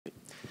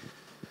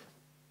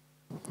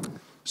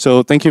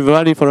So thank you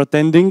everybody for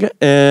attending.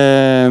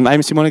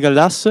 I'm Simone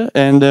Gallas,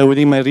 and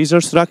within my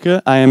research track,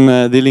 I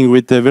am dealing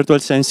with virtual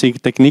sensing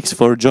techniques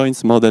for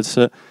joints models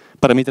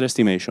parameter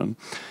estimation.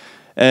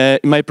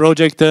 My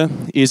project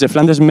is a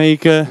Flanders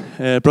Make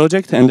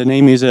project, and the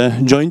name is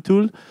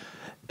JOINTTOOL,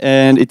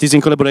 and it is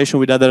in collaboration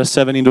with other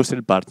 7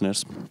 industrial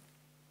partners.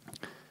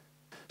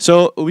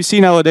 So we see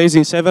nowadays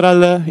in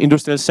several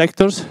industrial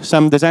sectors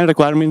some design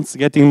requirements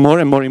getting more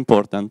and more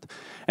important.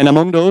 And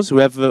among those,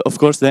 we have, of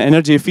course, the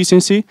energy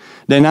efficiency,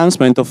 the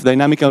enhancement of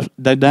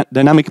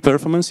dynamic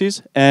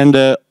performances, and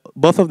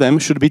both of them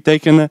should be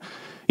taken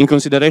in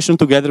consideration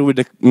together with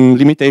the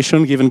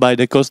limitation given by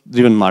the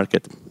cost-driven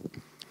market.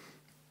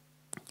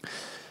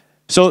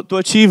 So to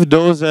achieve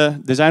those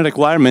design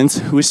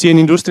requirements, we see an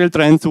industrial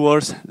trend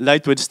towards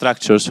lightweight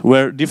structures,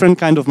 where different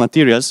kinds of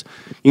materials,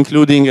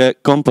 including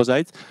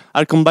composites,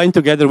 are combined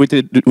together with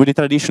the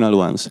traditional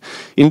ones.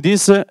 In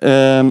this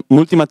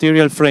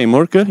multi-material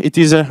framework, it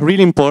is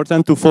really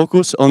important to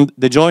focus on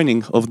the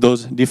joining of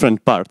those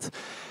different parts.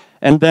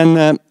 And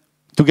then,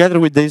 together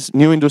with this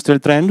new industrial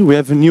trend, we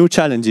have new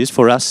challenges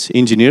for us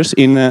engineers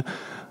in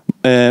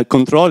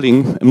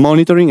controlling,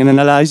 monitoring, and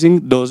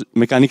analyzing those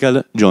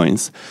mechanical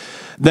joints.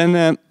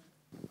 Then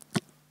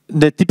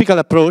the typical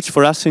approach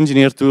for us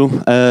engineers to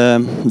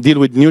deal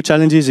with new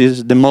challenges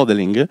is the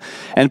modeling.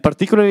 And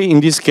particularly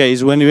in this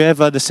case, when we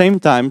have at the same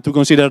time to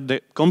consider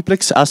the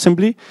complex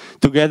assembly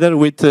together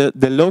with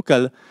the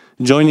local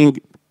joining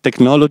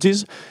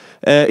technologies,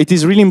 it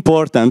is really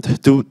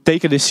important to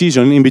take a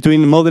decision in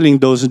between modeling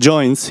those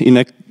joints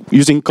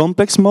using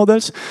complex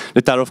models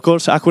that are, of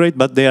course, accurate,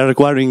 but they are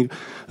requiring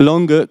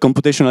long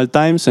computational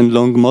times and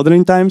long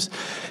modeling times,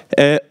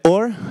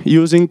 or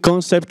using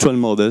conceptual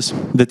models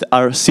that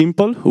are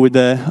simple with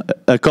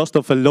a cost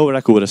of a lower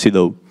accuracy,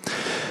 though.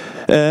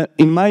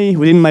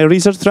 Within my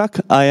research track,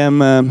 I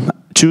am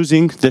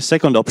choosing the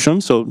second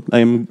option, so I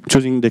am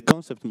choosing the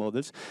concept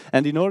models,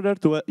 and in order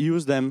to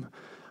use them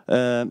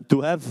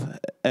to have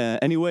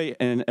anyway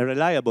a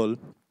reliable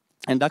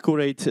and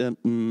accurate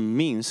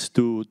means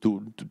to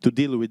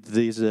deal with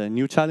these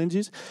new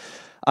challenges,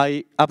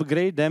 I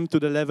upgrade them to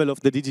the level of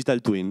the digital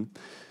twin.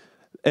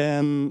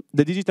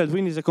 The digital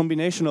twin is a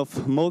combination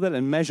of model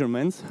and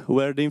measurements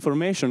where the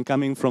information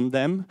coming from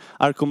them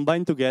are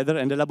combined together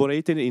and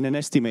elaborated in an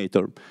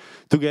estimator,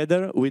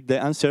 together with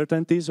the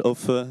uncertainties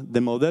of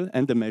the model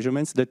and the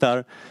measurements that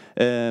are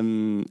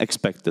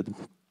expected.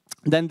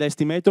 Then the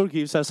estimator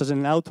gives us as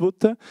an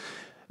output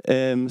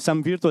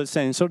some virtual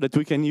sensor that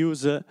we can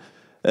use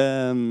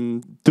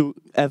to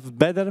have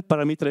better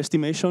parameter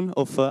estimation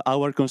of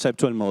our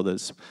conceptual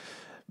models.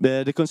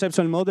 The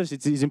conceptual models,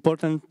 it is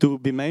important to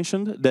be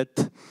mentioned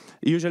that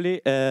usually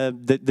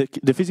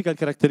the physical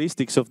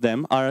characteristics of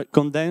them are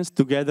condensed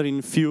together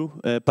in few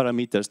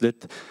parameters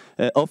that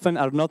often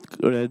are not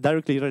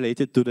directly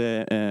related to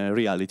the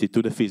reality,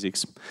 to the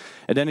physics.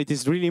 And then it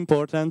is really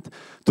important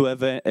to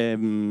have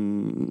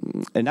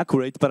an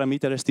accurate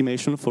parameter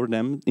estimation for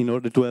them in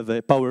order to have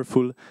a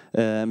powerful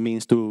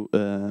means to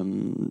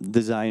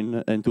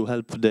design and to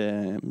help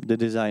the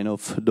design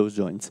of those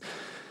joints.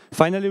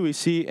 Finally, we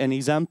see an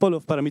example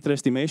of parameter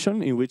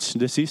estimation in which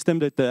the system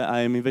that I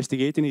am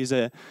investigating is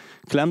a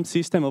clamped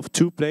system of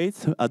 2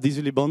 plates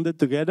adhesively bonded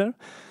together.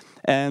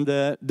 And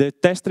the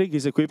test rig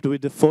is equipped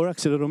with 4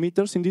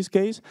 accelerometers in this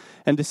case,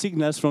 and the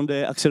signals from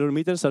the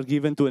accelerometers are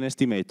given to an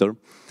estimator.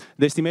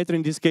 The estimator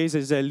in this case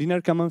is a linear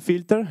Kalman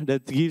filter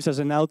that gives us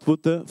an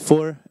output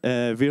for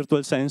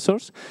virtual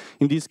sensors,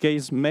 in this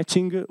case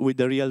matching with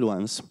the real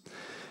ones.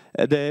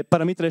 The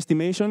parameter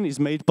estimation is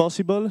made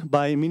possible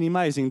by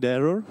minimizing the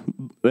error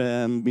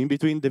in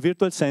between the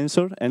virtual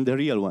sensor and the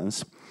real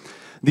ones.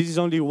 This is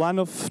only one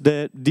of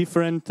the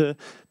different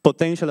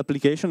potential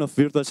applications of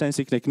virtual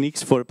sensing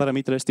techniques for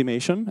parameter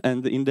estimation,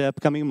 and in the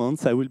upcoming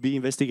months I will be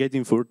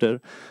investigating further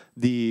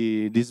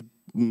these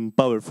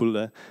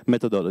powerful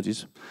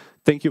methodologies.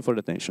 Thank you for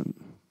the attention.